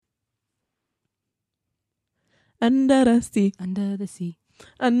Under the sea. Under the sea.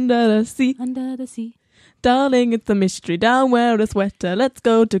 Under the sea. Under the sea. Darling, it's a mystery down where it's wetter. Let's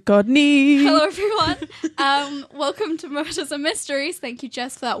go to Courtney. Hello, everyone. Welcome to Murders and Mysteries. Thank you,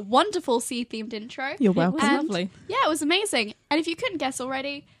 Jess, for that wonderful sea-themed intro. You're welcome. It was lovely. Yeah, it was amazing. And if you couldn't guess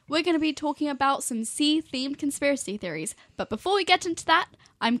already, we're going to be talking about some sea-themed conspiracy theories. But before we get into that,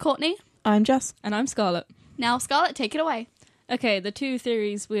 I'm Courtney. I'm Jess. And I'm Scarlet. Now, Scarlet, take it away. Okay, the two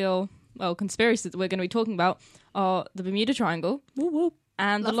theories conspiracies that we're going to be talking about are the Bermuda Triangle Whoop, whoop.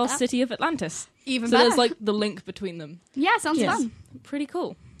 and Love the lost that. city of Atlantis. Even So better. there's like the link between them. Yeah, sounds Yes. fun. Pretty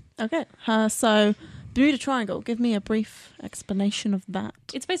cool. Okay. So, Bermuda Triangle. Give me a brief explanation of that.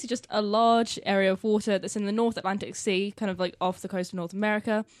 It's basically just a large area of water that's in the North Atlantic Sea, kind of like off the coast of North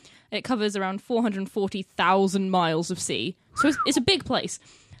America. It covers around 440,000 miles of sea. So it's a big place.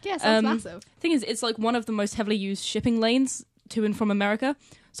 Yeah, sounds massive. Thing is, it's like one of the most heavily used shipping lanes to and from America.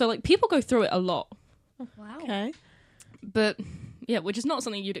 So like people go through it a lot. Wow. Okay. But yeah, which is not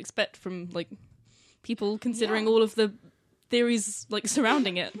something you'd expect from like people considering Yeah. all of the theories like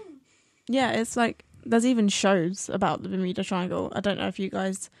surrounding it. Yeah, it's like there's even shows about the Bermuda Triangle. I don't know if you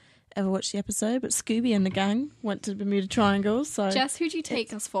guys ever watched the episode, but Scooby and the gang went to the Bermuda Triangle. So Jess, who'd you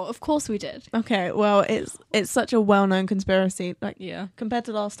take us for? Of course we did. okay, well, it's such a well-known conspiracy. Like Yeah. compared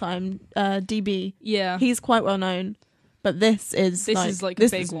to last time, DB, Yeah. he's quite well known, but this is This like, is, like, a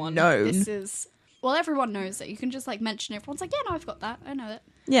this big is one. known. This is... Well, everyone knows it. You can just, like, mention it. Everyone's like, yeah, no, I've got that. I know it.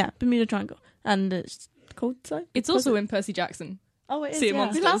 Yeah, Bermuda Triangle, and it's called so. It's because also in Percy Jackson. oh, it is. Sea Yeah.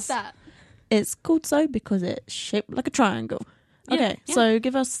 Monsters. We love that. It's called so because it's shaped like a triangle. Yeah, Okay, yeah. so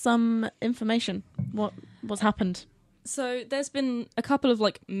give us some information. What's happened? So there's been a couple of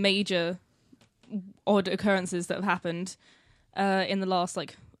like major odd occurrences that have happened in the last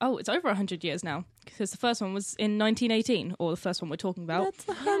it's over 100 years now, because the first one was in 1918, or the first one we're talking about. That's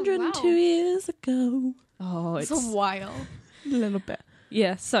 102 wow. years ago. Oh, It's a while. A little bit.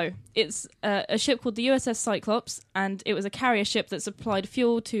 Yeah, so it's a ship called the USS Cyclops, and it was a carrier ship that supplied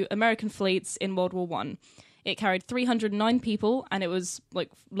fuel to American fleets in World War One. It carried 309 people, and it was like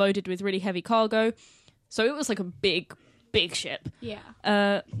loaded with really heavy cargo. So it was like a big, big ship. Yeah.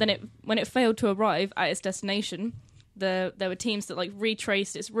 When it failed to arrive at its destination, there were teams that like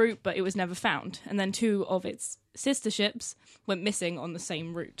retraced its route, but it was never found. And then two of its sister ships went missing on the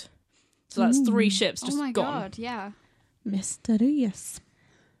same route. So that's three ships just Oh my gone. god, yeah. Mysterious.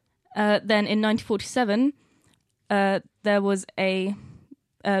 Then in 1947, there was a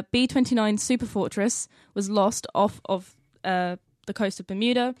B-29 Superfortress was lost off of the coast of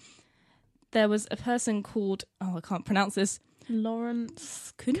Bermuda. There was a person called, I can't pronounce this,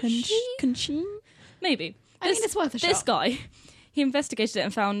 Lawrence Kunshi? Kunshin? Maybe. I mean, it's worth a This shot. guy, he investigated it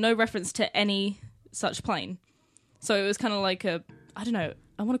and found no reference to any such plane. So it was kind of like I don't know,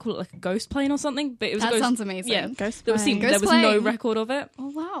 I want to call it like a ghost plane or something, but it was a That ghost. sounds amazing. Yeah, Ghost there was, plane. there Ghost was no plane. record of it. Oh,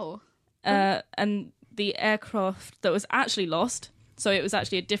 wow. And the aircraft that was actually lost, so it was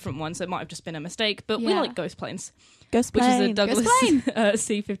actually a different one, so it might have just been a mistake, but we Yeah. like ghost planes, Ghost which plane. is a Douglas plane.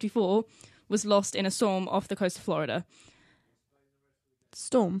 C-54, was lost in a storm off the coast of Florida.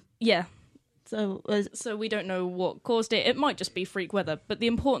 Storm. Yeah, So so we don't know what caused it. It might just be freak weather, but the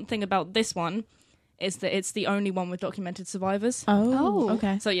important thing about this one is that it's the only one with documented survivors. oh, Oh.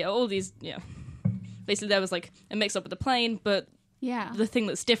 okay. So yeah, all these, basically there was like a mix up with the plane, but Yeah. the thing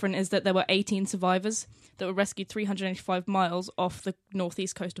that's different is that there were 18 survivors that were rescued 385 miles off the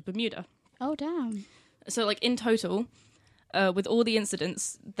northeast coast of Bermuda. Oh, damn. So like in total, with all the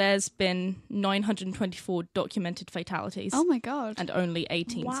incidents, there's been 924 documented fatalities Oh, my god. and only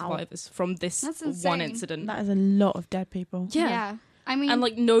 18 Wow. survivors from this That's one insane. incident. That is a lot of dead people. Yeah. I mean... And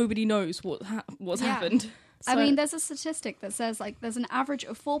like nobody knows what's Yeah. happened. I So- mean, there's a statistic that says, like, there's an average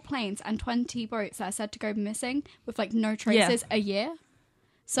of 4 planes and 20 boats that are said to go missing with, like, no traces a year.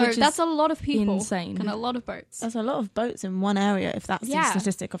 So Which is that's a lot of people. insane. And a lot of boats. That's a lot of boats in one area, if that's Yeah. the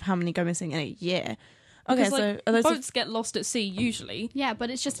statistic of how many go missing in a year. Okay, Because, so like, are those boats get lost at sea usually. Yeah, but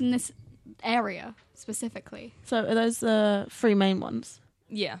it's just in this area specifically. the three main ones?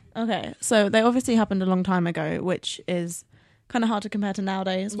 Yeah. Okay, so they obviously happened a long time ago, which is kind of hard to compare to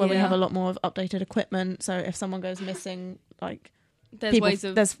nowadays, where we Yeah. have a lot more of updated equipment. So if someone goes missing, like There's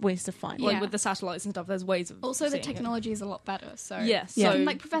ways to find. Yeah. like with the satellites and stuff, there's ways of Also, the seeing it. technology is a lot better. So Yeah, so Yeah. You can,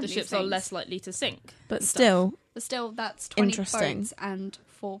 like, prevent the these ships are things. less likely to sink. But and stuff. still, But still, that's 20 Interesting. boats and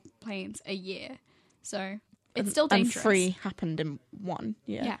 4 planes a year. So it's still dangerous. and three happened in one.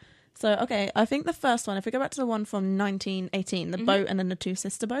 Yeah. So, okay, I think the first one, if we go back to the one from 1918, the boat and then the two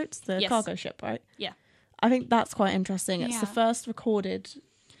sister boats, the Yes. cargo ship, right? Yeah. I think that's quite interesting. It's the Yeah. first recorded.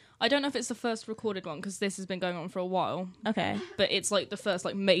 I don't know if it's the first recorded one because this has been going on for a while, Okay. but it's like the first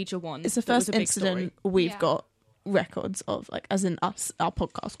like major one. It's the that was first a big incident story. we've Yeah. got records of, like, as in us, our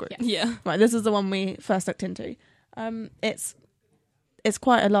podcast group. Yeah. Right, this is the one we first looked into. It's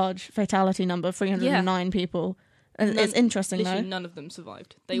quite a large fatality number, 309 people. And it's interesting, Literally though. none of them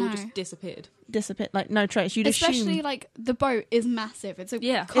survived. They all just disappeared. Like, no trace. You'd Especially, assume like, the boat is massive. It's a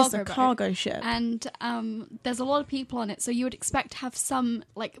cargo it's a boat. cargo ship. And there's a lot of people on it, so you would expect to have some,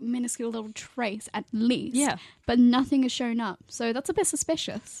 like, minuscule little trace at least. Yeah. But nothing has shown up. So that's a bit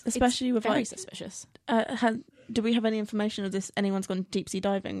suspicious. Especially with, Very like, suspicious. do we have any information of this? Anyone's gone deep sea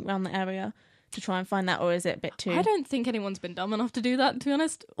diving around the area to try and find that, or is it a bit too... I don't think anyone's been dumb enough to do that, to be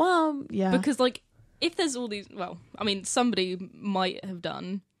honest. Well, yeah. Because, like, if there's all these... Well, I mean, somebody might have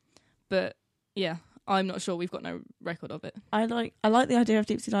done, but, yeah, I'm not sure. We've got no record of it. I like the idea of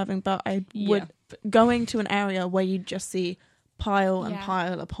deep sea diving, but I would... Going to an area where you just see pile and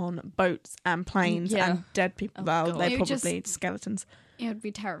pile upon boats and planes and dead people. Well, they're probably skeletons. It would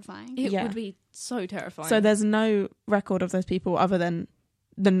be terrifying. It would be so terrifying. So there's no record of those people other than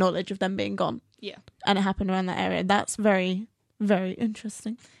the knowledge of them being gone. Yeah. And it happened around that area. That's very, very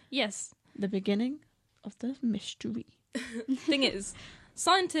interesting. Yes. The beginning of the mystery. Thing is,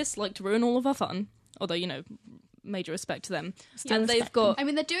 scientists like to ruin all of our fun, although, you know, major respect to them. And they've got... I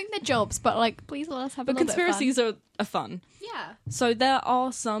mean, they're doing their jobs, but, like, please let us have a But little bit of fun. conspiracies are fun. Yeah. So there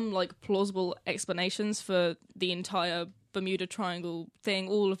are some, like, plausible explanations for the entire Bermuda Triangle thing,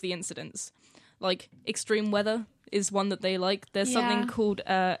 all of the incidents. Like, extreme weather is one that they like. There's something called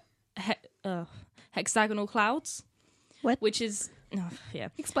hexagonal clouds. What? Which is...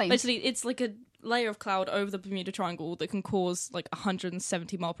 Explain. Basically, it's like a layer of cloud over the Bermuda Triangle that can cause, like,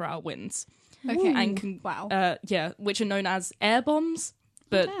 170 mile per hour winds. Okay. And can, which are known as air bombs.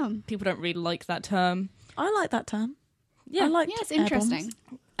 But people don't really like that term. I like that term. Yeah. It's interesting.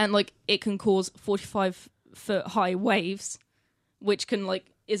 And, like, it can cause 45-foot high waves, which can,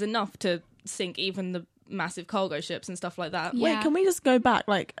 like, is enough to sink even the massive cargo ships and stuff like that. Yeah. Wait, can we just go back?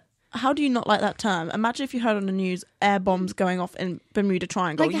 Like, how do you not like that term? Imagine if you heard on the news air bombs going off in Bermuda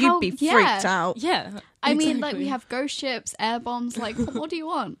Triangle. Like You'd be freaked out. Yeah. I mean, like, we have ghost ships, air bombs. Like, what do you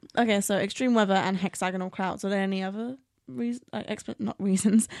want? Okay, so extreme weather and hexagonal clouds. Are there any other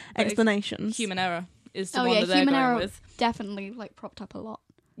explanations? Human error is the one that they're human going error with. definitely, like, propped up a lot.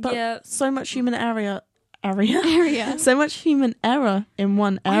 But so much human area. So much human error in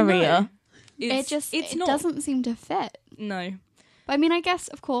one area. It doesn't seem to fit. No. But I mean, I guess,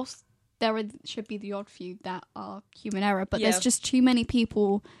 of course, should be the odd few that are human error, but there's just too many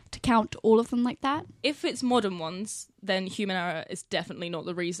people to count all of them like that. If it's modern ones, then human error is definitely not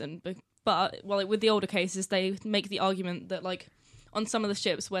the reason. But well, with the older cases, they make the argument that, like, on some of the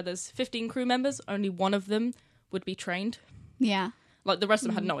ships where there's 15 crew members, only one of them would be trained. Yeah. Like, the rest of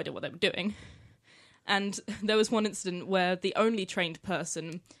them had no idea what they were doing. And there was one incident where the only trained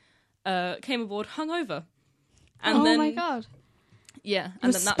person came aboard hungover. And then, my God. Yeah,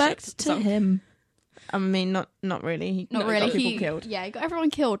 and Respect then that ship to sunk. him. I mean, not really. Not really. Got people killed. Yeah, he got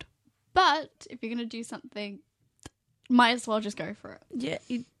everyone killed. But if you're going to do something, might as well just go for it. Yeah,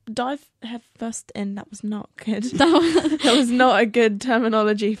 you dive head first in. That was not good. That was not a good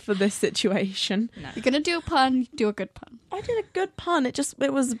terminology for this situation. No. You're going to do a pun, do a good pun. I did a good pun. It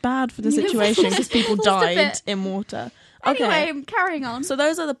was bad for the situation because people died in water. Okay. Anyway, carrying on. So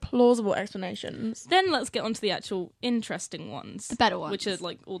those are the plausible explanations. Then let's get on to the actual interesting ones. The better ones. Which are,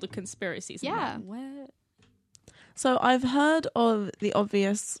 like, all the conspiracies. Yeah. Where? So I've heard of the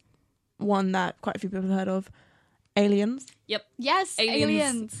obvious one that quite a few people have heard of. Aliens. Yep. Yes,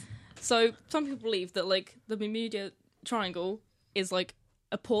 aliens. So some people believe that, like, the Bermuda Triangle is, like,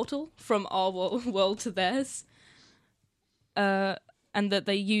 a portal from our world to theirs. And that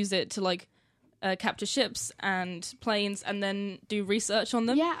they use it to, like, capture ships and planes and then do research on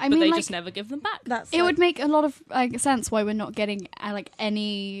them. Yeah, I but mean, they like, just never give them back. It would make a lot of sense why we're not getting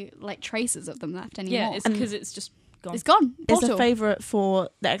any like traces of them left anymore. Yeah, it's because it's just gone. It's gone. It's a favourite for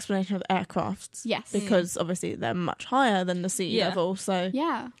the explanation of aircrafts. Yes. Because obviously they're much higher than the sea level. So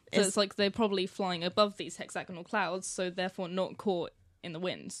yeah. So it's like they're probably flying above these hexagonal clouds, so therefore not caught in the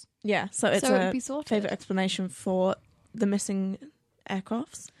winds. Yeah, so it's a favourite explanation for the missing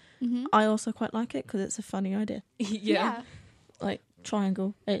aircrafts. Mm-hmm. I also quite like it because it's a funny idea. Yeah. Like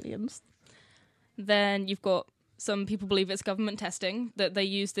triangle aliens. Then you've got some people believe it's government testing, that they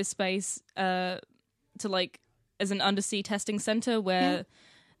use this space to, like, as an undersea testing centre where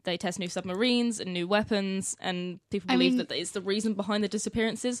they test new submarines and new weapons, and people believe that it's the reason behind the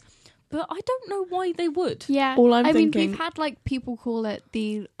disappearances. But I don't know why they would. Yeah. All I'm thinking, thinking, we've had, like, people call it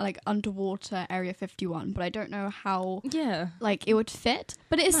the, like, underwater Area 51, but I don't know how, like, it would fit.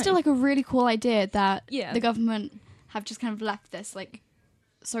 But it is still, like, a really cool idea that the government have just kind of left this, like,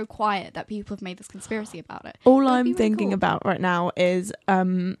 so quiet that people have made this conspiracy about it. All I'm thinking about right now is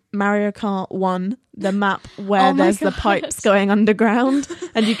Mario Kart 1, the map where there's the pipes going underground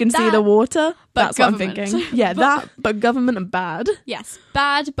and you can see the water. That's what I'm thinking. Yeah, but government and bad. Yes,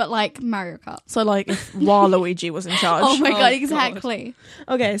 bad, but like Mario Kart. So like if Waluigi was in charge. Oh my god, exactly.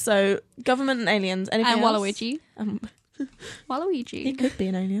 God. Okay, so government and aliens. Anything else? Waluigi. Waluigi. He could be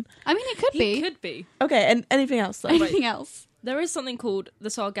an alien. I mean, it could be. He could be. Okay, and anything else? Though? Anything else? There is something called the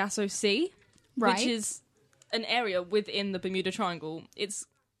Sargasso Sea, which is an area within the Bermuda Triangle. It's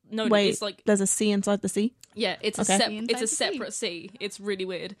it's like there's a sea inside the sea. Yeah, it's a separate sea. It's really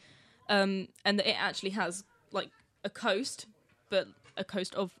weird, and it actually has like a coast, but a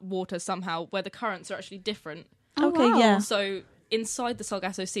coast of water somehow where the currents are actually different. Okay, yeah. So inside the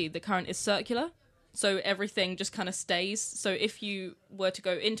Sargasso Sea, the current is circular. So everything just kind of stays. So if you were to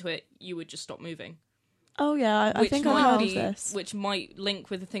go into it, you would just stop moving. Oh yeah, I think I heard this. Which might link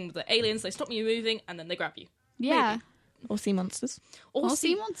with the thing with the aliens. They stop you moving and then they grab you. Yeah. Maybe. Or sea monsters. Or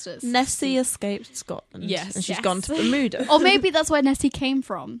sea monsters. Nessie escaped Scotland. Yes. And she's gone to Bermuda. Or maybe that's where Nessie came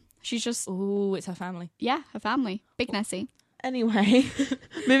from. She's just... Ooh, it's her family. Yeah, her family. Big Nessie. Anyway,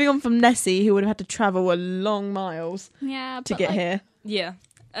 moving on from Nessie, who would have had to travel a long miles to get here. Yeah.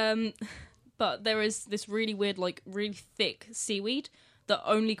 But there is this really weird, like, really thick seaweed that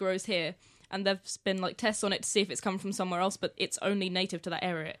only grows here. And there's been, like, tests on it to see if it's come from somewhere else, but it's only native to that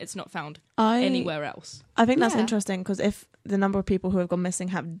area. It's not found anywhere else. I think that's interesting, because if the number of people who have gone missing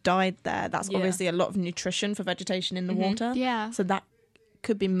have died there, that's obviously a lot of nutrition for vegetation in the water. Yeah. So that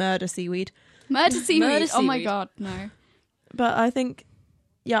could be murder seaweed. Murder seaweed. Oh, my God, no. But I think,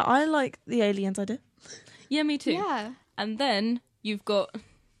 I like the aliens idea. Yeah, me too. Yeah. And then you've got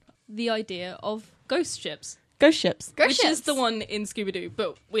the idea of ghost ships. Ghost ships. Which is the one in Scooby-Doo,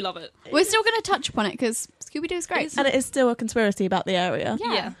 but we love it. We're still going to touch upon it because Scooby-Doo is great. And it is still a conspiracy about the area.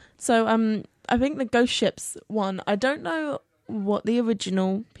 Yeah. So I think the ghost ships one, I don't know what the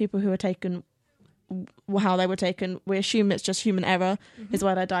original people who were taken, how they were taken. We assume it's just human error is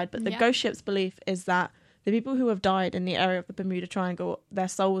why they died. But the ghost ships belief is that the people who have died in the area of the Bermuda Triangle, their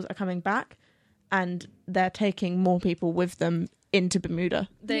souls are coming back and they're taking more people with them into Bermuda.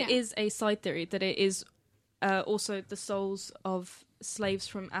 There is a side theory that it is also the souls of slaves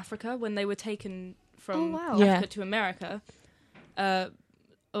from Africa when they were taken from Africa to America.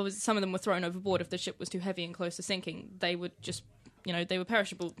 Some of them were thrown overboard if the ship was too heavy and close to sinking. They would just, they were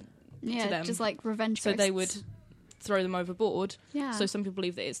perishable to them. Just like revenge So ghosts. they would throw them overboard. Yeah. So some people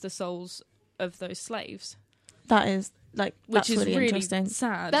believe that it's the souls of those slaves. That is, which that's is really interesting.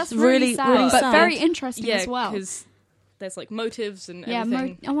 Sad. That's really sad, but sad. very interesting as well. Because there's like motives and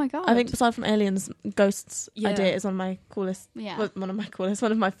everything. Oh my God. I think aside from aliens, ghosts idea is on my coolest. Yeah. One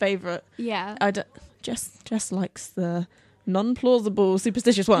of my favourite. Yeah. Jess likes the non-plausible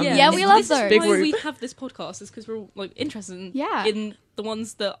superstitious ones. Yeah, we love those. Big why we have this podcast is because we're all like interested in the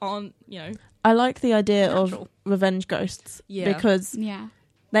ones that aren't, I like the idea natural. of revenge ghosts because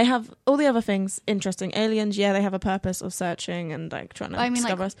they have all the other things interesting. Aliens, they have a purpose of searching and like trying to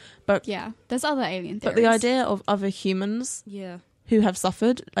discover us. But there's other alien theories. But the idea of other humans who have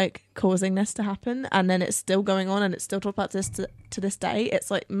suffered, like causing this to happen, and then it's still going on and it's still talked about to this day.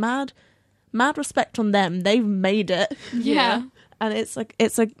 It's like mad respect on them. They've made it. Yeah. And it's like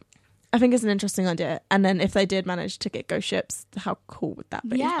I think it's an interesting idea. And then if they did manage to get ghost ships, how cool would that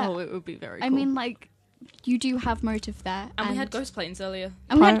be? Yeah. Oh, it would be very cool. I mean, like, you do have motive there. And we had ghost planes earlier.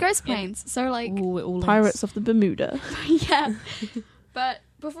 And we had ghost planes. So, like... Ooh, Pirates of the Bermuda. Yeah. But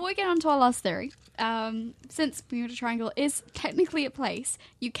before we get on to our last theory, since Bermuda Triangle is technically a place,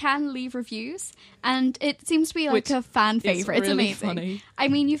 you can leave reviews. And it seems to be like a fan favourite. It's really amazing. Funny. I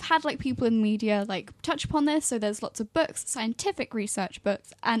mean, you've had like people in media like touch upon this. So there's lots of books, scientific research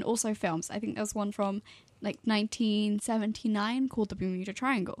books, and also films. I think there's one from like 1979 called The Bermuda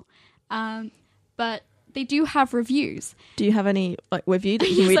Triangle. But they do have reviews. Do you have any like with you that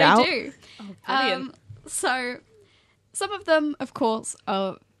you can read out? I do. Oh, brilliant. So some of them, of course,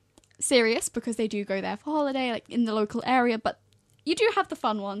 are serious because they do go there for holiday, like in the local area. But you do have the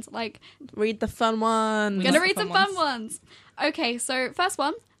fun ones. Like read the fun ones. Gonna read some fun ones. Okay, so first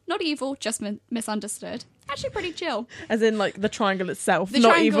one, not evil, just misunderstood. Actually, pretty chill. As in, like the triangle itself, the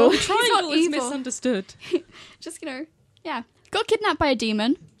not triangle, evil. The triangle is misunderstood. Just got kidnapped by a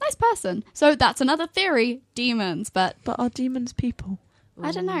demon. Nice person. So that's another theory. Demons, but are demons people?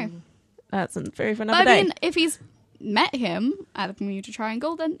 I don't know. That's a theory for another day. I mean, if he's met him at the Bermuda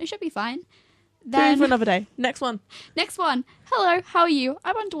Triangle, then it should be fine. Theory for another day. Next one. Hello, how are you?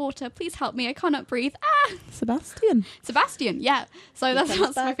 I'm underwater. Please help me. I cannot breathe. Ah! Sebastian, yeah. So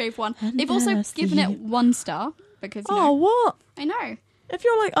that's my favourite one. They've also given it 1 star because, what? I know. if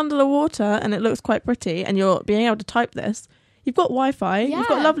you're like under the water and it looks quite pretty and you're being able to type this, you've got Wi-Fi, you've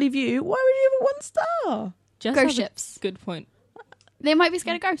got lovely view. Why would you give it 1 star? Just Ghost ships. Good point. They might be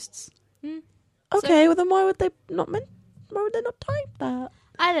scared of ghosts. Okay, well then why would they not type that?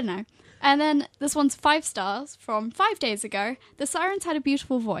 I don't know. And then this one's 5 stars from 5 days ago. The sirens had a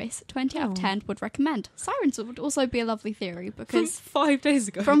beautiful voice. 20 out of 10 would recommend. Sirens would also be a lovely theory because... From 5 days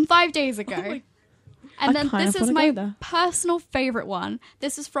ago. From 5 days ago. Oh and I then kind this of is wanna my go there. personal favourite one.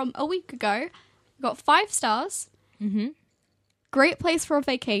 This is from a week ago. Got 5 stars. Mm-hmm. Great place for a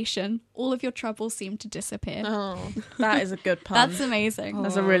vacation. All of your troubles seem to disappear. Oh, that is a good pun. That's amazing.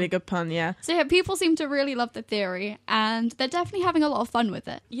 That's a really good pun, yeah. So yeah, people seem to really love the theory, and they're definitely having a lot of fun with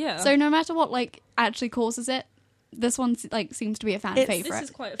it. Yeah. So no matter what like actually causes it, this one like seems to be a fan This favorite. is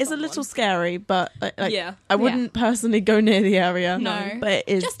quite a It's a fun little one. scary, but Yeah. I wouldn't personally go near the area. No. But it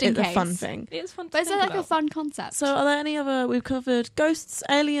is Just in it's a fun case. thing. It is fun to But it's think like a about. fun concept. So are there any other, we've covered ghosts,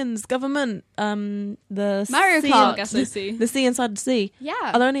 aliens, government, the Mario sea, Kart. SOC. the sea inside the sea. yeah.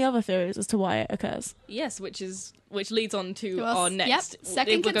 Are there any other theories as to why it occurs? Yes, which leads on to To us. our next. Yep,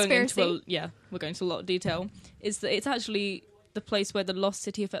 second we're going into conspiracy. we're going into a lot of detail. Is that it's actually the place where the lost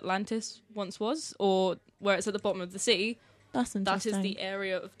city of Atlantis once was, or where it's at the bottom of the sea. That's That interesting. is the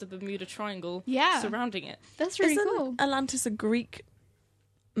area of the Bermuda Triangle Yeah. surrounding it. That's really Isn't cool. Atlantis a Greek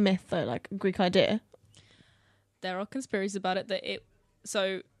myth though, like a Greek idea? There are conspiracies about it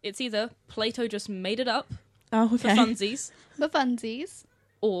so it's either Plato just made it up Oh, for okay. funsies, The funsies.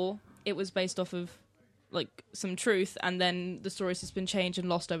 or it was based off of like some truth, and then the story's just been changed and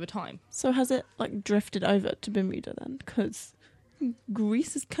lost over time. So has it like drifted over to Bermuda then? Because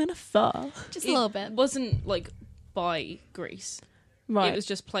Greece is kind of far. Just a little bit. It wasn't like by Greece. Right. It was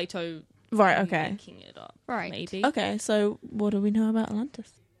just Plato Right, okay. making it up. Right. Maybe. Okay, so what do we know about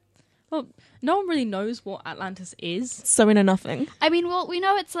Atlantis? Well, no one really knows what Atlantis is. So we know nothing. I mean, well, we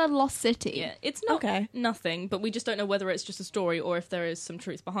know it's a lost city. Yeah, it's not Okay. nothing, but we just don't know whether it's just a story or if there is some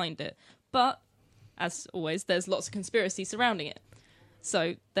truth behind it. But, as always, there's lots of conspiracy surrounding it.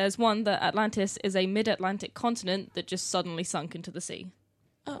 So, there's one that Atlantis is a mid-Atlantic continent that just suddenly sunk into the sea.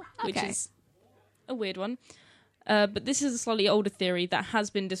 Oh, Which okay. is a weird one. But this is a slightly older theory that has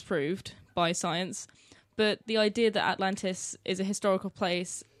been disproved by science. But the idea that Atlantis is a historical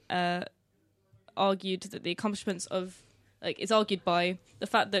place argued that the accomplishments of... it's argued by the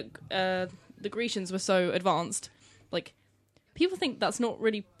fact that the Grecians were so advanced. Like, people think that's not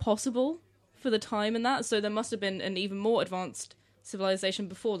really possible for the time and that, so there must have been an even more advanced civilization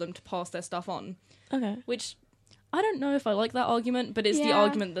before them to pass their stuff on. Okay. Which, I don't know if I like that argument, but it's the Yeah.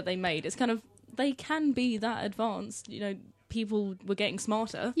 argument that they made. It's kind of, they can be that advanced. You know, people were getting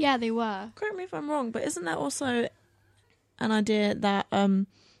smarter. Yeah, they were. Correct me if I'm wrong, but isn't there also an idea that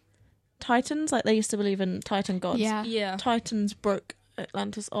Titans, like they used to believe in Titan gods, Yeah. Yeah. Titans broke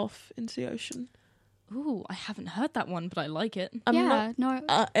Atlantis off into the ocean? Ooh, I haven't heard that one, but I like it. I'm yeah, not,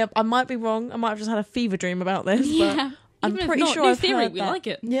 no. I might be wrong. I might have just had a fever dream about this, but Yeah. I'm Even if pretty not, sure new I've theory, heard we that. like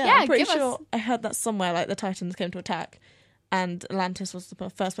it. Yeah, Yeah, I'm pretty give us- sure I heard that somewhere. Like the Titans came to attack, and Atlantis was the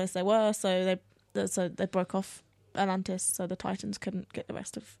first place they were. So they broke off Atlantis, so the Titans couldn't get the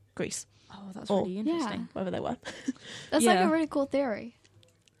rest of Greece, Oh, that's Or- really interesting. wherever they were. That's like Yeah. a really cool theory.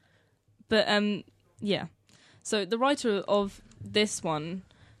 But, yeah. So the writer of this one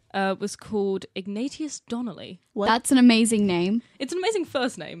was called Ignatius Donnelly. What? That's an amazing name. It's an amazing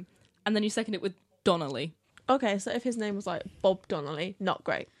first name, and then you second it with Donnelly. Okay, so if his name was like Bob Donnelly, not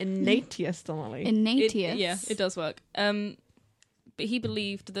great. Ignatius Donnelly. Ignatius. It does work. But he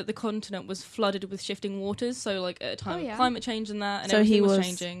believed that the continent was flooded with shifting waters, so like at a time of climate change and that, and So everything he was was-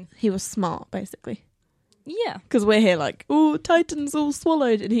 changing. He was smart, basically, Yeah. because we're here like, oh, Titans all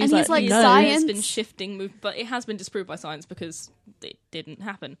swallowed, and he's And he's like, no. science- It's been shifting, but it has been disproved by science because it didn't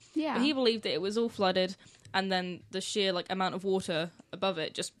happen. Yeah. But he believed that it was all flooded, and then the sheer like amount of water above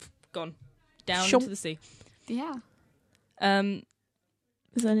it just gone down Shum. into the sea. Yeah.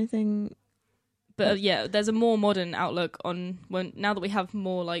 Is there anything? But yeah, there's a more modern outlook on now that we have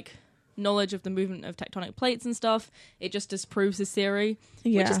more like knowledge of the movement of tectonic plates and stuff. It just disproves his theory,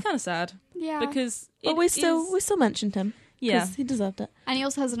 Yeah, which is kind of sad Yeah. because but we still mentioned him. yeah. 'Cause he deserved it. And he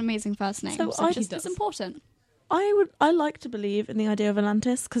also has an amazing first name, So so, I- just He as does. important. I like to believe in the idea of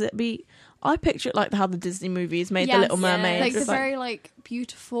Atlantis because I picture it like how the Disney movies made Yes. the Little Yeah. Mermaid. Like the It's very like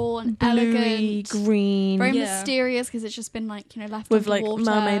beautiful and bluey, elegant, green, very Yeah. mysterious because it's just been like left with like underwater.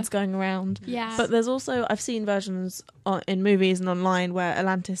 mermaids going around. Yeah. But there's also, I've seen versions in movies and online where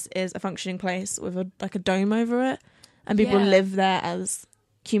Atlantis is a functioning place with a dome over it, and people Yeah. live there as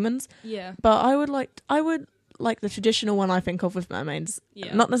humans. Yeah. But I would like the traditional one I think of with mermaids.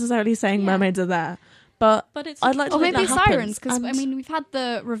 Yeah. Not necessarily saying Yeah. mermaids are there, But it's I'd like to Or think maybe that happens, sirens, because and I mean, we've had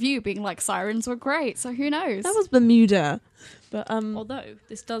the review being like sirens were great, so who knows? that was Bermuda. But although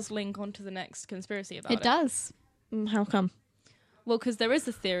this does link on to the next conspiracy about it. It does. how come? Well, because there is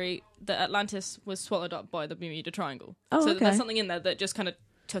the theory that Atlantis was swallowed up by the Bermuda Triangle. Oh, so okay. there's something in there that just kind of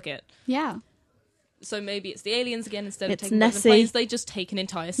took it. Yeah. So maybe it's the aliens again instead It's of taking boats and Nessie. planes, they just take an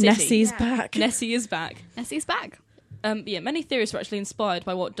entire city. Nessie's back. Nessie is back. Nessie's back. Yeah, many theorists were actually inspired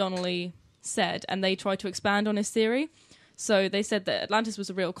by what Donnelly said, and they tried to expand on his theory. So they said that Atlantis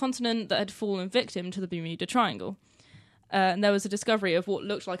was a real continent that had fallen victim to the Bermuda Triangle. And there was a discovery of what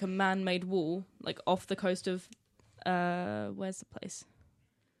looked like a man-made wall, like off the coast of... where's the place?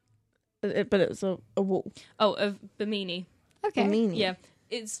 But it was a wall. Oh, of Bimini. Okay. Meaning. Yeah.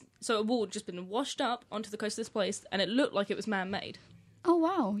 So a wall had just been washed up onto the coast of this place, and it looked like it was man-made. Oh,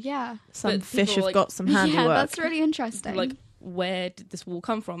 wow. Yeah. Some But fish people have like- got some handiwork. Yeah, that's really interesting. Like, where did this wall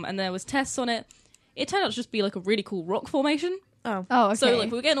come from? And there was tests on it. It turned out to just be like a really cool rock formation. Oh. oh, okay. So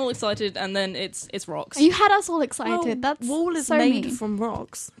like we were getting all excited, and then it's rocks. You had us all excited. Well, That's wall is so made mean. from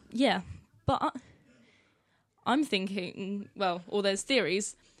rocks. Yeah, but I'm thinking, well, or there's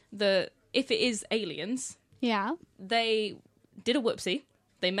theories that if it is aliens, Yeah. they did a whoopsie,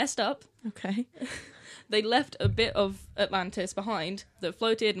 they messed up, Okay. they left a bit of Atlantis behind that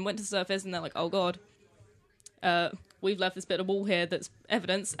floated and went to the surface, and they're like, oh god, we've left this bit of wall here that's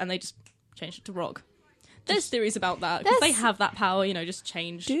evidence, and they just changed it to rock. There's theories about that, because they There's- have that power, just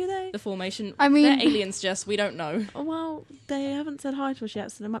change Do they? the formation. I mean- they're aliens, Jess, we don't know. Oh, well, they haven't said hi to us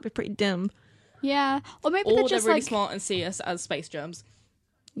yet, so they might be pretty dim. Yeah. Or maybe Or they're they're just really like... smart and see us as space germs.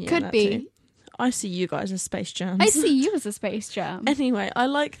 Yeah, Could that be. too. I see you guys as space germs. I see you as a space germ. Anyway, I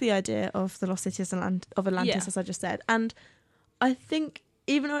like the idea of the lost city of Atlantis, Yeah. as I just said. And I think,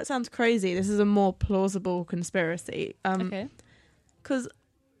 even though it sounds crazy, this is a more plausible conspiracy. Okay. Because,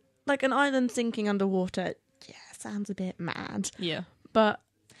 like, an island sinking underwater, yeah, sounds a bit mad. Yeah. But,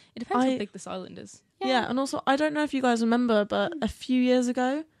 It depends how big this island is. yeah, and also, I don't know if you guys remember, but a few years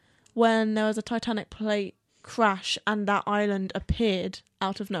ago, when there was a Titanic plate crash and that island appeared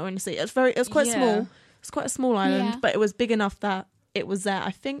out of nowhere in the sea. It was quite Yeah. small. It's quite a small island, Yeah. but it was big enough that it was there.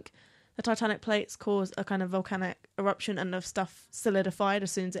 I think the Titanic plates caused a kind of volcanic eruption and the stuff solidified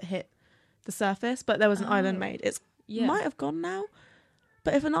as soon as it hit the surface, but there was an island made. It Yeah. might have gone now,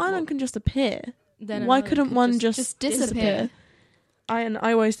 but if an island can just appear, Then why another couldn't could one just disappear? I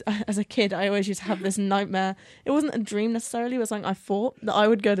always, as a kid, I always used to have this nightmare. It wasn't a dream necessarily. It was something I thought, that I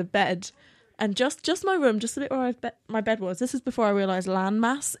would go to bed and just my room, just the bit where my bed was. This is before I realised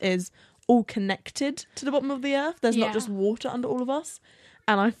landmass is all connected to the bottom of the earth. There's Yeah. not just water under all of us.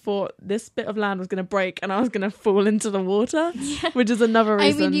 And I thought this bit of land was going to break and I was going to fall into the water, which is another I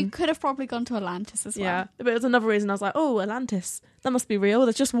reason. mean, you could have probably gone to Atlantis as well. Yeah, but it was another reason I was like, oh, Atlantis, that must be real.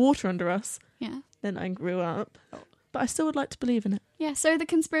 There's just water under us. Yeah. Then I grew up. But I still would like to believe in it. Yeah, so the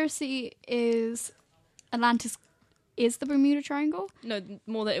conspiracy is Atlantis is the Bermuda Triangle. No,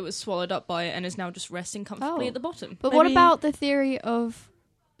 more that it was swallowed up by it and is now just resting comfortably Oh. at the bottom. But what Maybe- about the theory of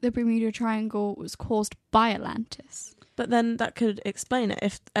the Bermuda Triangle was caused by Atlantis? But then that could explain it.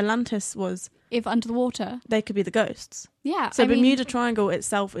 If Atlantis was, If under the water. they could be the ghosts. Yeah. So I mean- Bermuda Triangle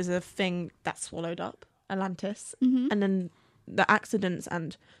itself is a thing that swallowed up Atlantis. Mhm. And then the accidents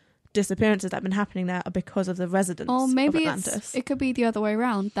and disappearances that have been happening there are because of the residents Or of maybe Atlantis. it could be the other way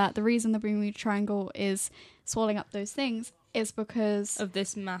around, that the reason the Bermuda Triangle is swallowing up those things is because Of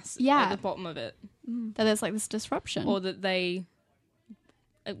this mass Yeah. at the bottom of it. that there's like this disruption. Or that they...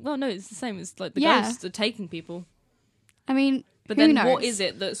 well, no, it's the same. It's like the Yeah. ghosts are taking people. I mean, But who then knows? what is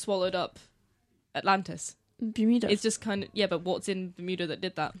it that swallowed up Atlantis? Bermuda. It's just kind of... Yeah, but what's in Bermuda that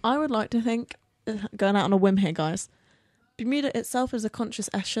did that? I would like to think, going out on a whim here, guys, Bermuda itself is a conscious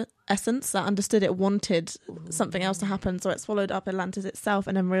essence that understood it wanted something else to happen, so it swallowed up Atlantis itself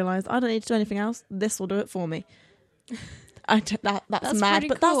and then realised, I don't need to do anything else, this will do it for me. That's mad, pretty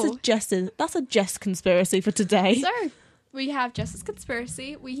but cool. that's a Jess conspiracy for today. So, we have Jess's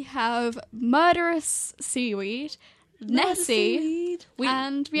conspiracy, we have murderous seaweed, Nessie,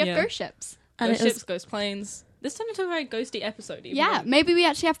 and we have Yeah. ghost ships. And Ghost it was- ships, ghost planes. This turned into a very ghosty episode. Even Yeah, though- maybe we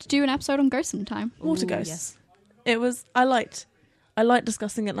actually have to do an episode on ghosts sometime. Water Ooh, ghosts. yes. It was. I liked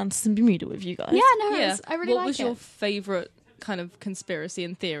discussing Atlantis and Bermuda with you guys. Yeah, no, Yeah. I really What like was it. your favourite kind of conspiracy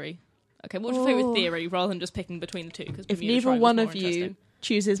and theory? Okay, what's your favourite theory rather than just picking between the two? Because If neither one of you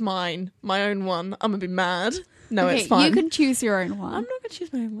chooses my own one, I'm gonna be mad. No, Okay, it's fine. you can choose your own one. I'm not gonna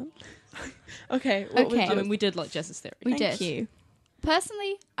choose my own one. Okay. What Okay. Was I mean, we did like Jess's theory. We Thank did. you.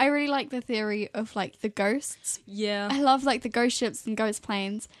 Personally, I really like the theory of like the ghosts. Yeah. I love like the ghost ships and ghost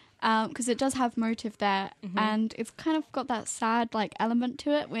planes because it does have motive there, Mm-hmm. and it's kind of got that sad like element to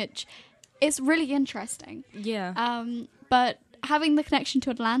it, which it's really interesting. Yeah. But having the connection to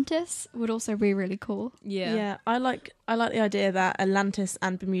Atlantis would also be really cool. Yeah. I like the idea that Atlantis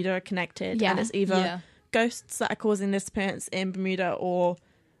and Bermuda are connected, and it's either ghosts that are causing disappearance in Bermuda, or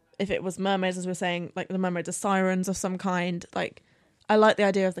if it was mermaids, as we're saying, like the mermaids are sirens of some kind. Like, I like the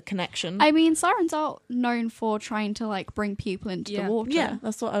idea of the connection. I mean, sirens are known for trying to like bring people into the water. Yeah,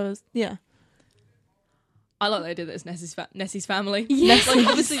 that's what I was. Yeah. I like the idea that it's Nessie's family. Yes. Like,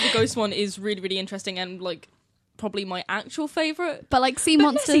 obviously the ghost one is really, really interesting and like probably my actual favourite. But like sea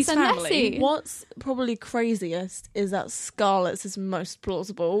monsters Nessie's and family. Nessie. What's probably craziest is that Scarlet's is most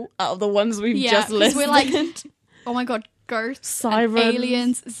plausible out of the ones we've just listed. We're like, oh my god, ghosts, Sirens. and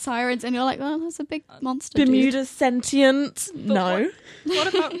aliens, sirens, and you're like, well, that's a big monster. Dude. Bermuda's sentient. No.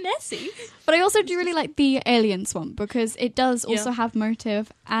 What about Nessie? But I also do really like the aliens one because it does also have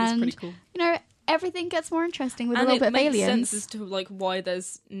motive, and it's pretty cool. you know, everything gets more interesting with and a little bit of makes aliens. sense as to like why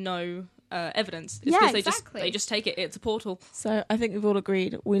there's no evidence. It's Yeah, because exactly. they just take it. It's a portal. So I think we've all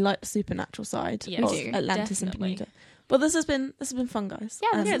agreed we like the supernatural side Yeah, of we do, Atlantis definitely. and Bermuda. But this has been fun, guys.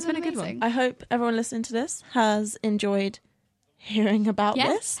 Yeah, And it's been a good one. I hope everyone listening to this has enjoyed hearing about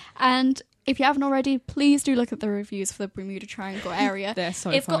this. And if you haven't already, please do look at the reviews for the Bermuda Triangle area. They're so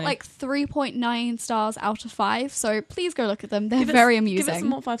It's funny. got like 3.9 stars out of 5, so please go look at them. They're Give it- very Give it some amusing.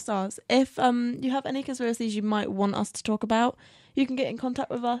 more 5 stars. If you have any conspiracies you might want us to talk about, you can get in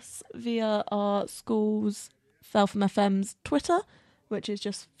contact with us via our school's Feltham FM's Twitter, which is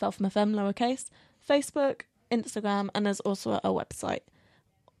just Feltham FM lowercase, Facebook, Instagram, and there's also a website.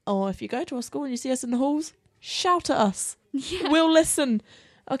 Or if you go to our school and you see us in the halls, shout at us. Yeah. We'll listen.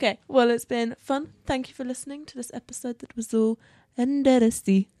 Okay, well, it's been fun. Thank you for listening to this episode that was all under the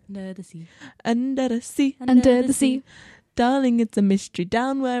sea. Under the sea. Under the sea. Under the sea. Darling, it's a mystery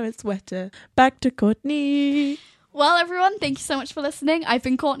down where it's wetter. Back to Courtney. Well, everyone, thank you so much for listening. I've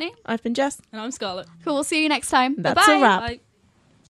been Courtney. I've been Jess. And I'm Scarlet. Cool. We'll see you next time. That's Bye-bye. a wrap. Bye.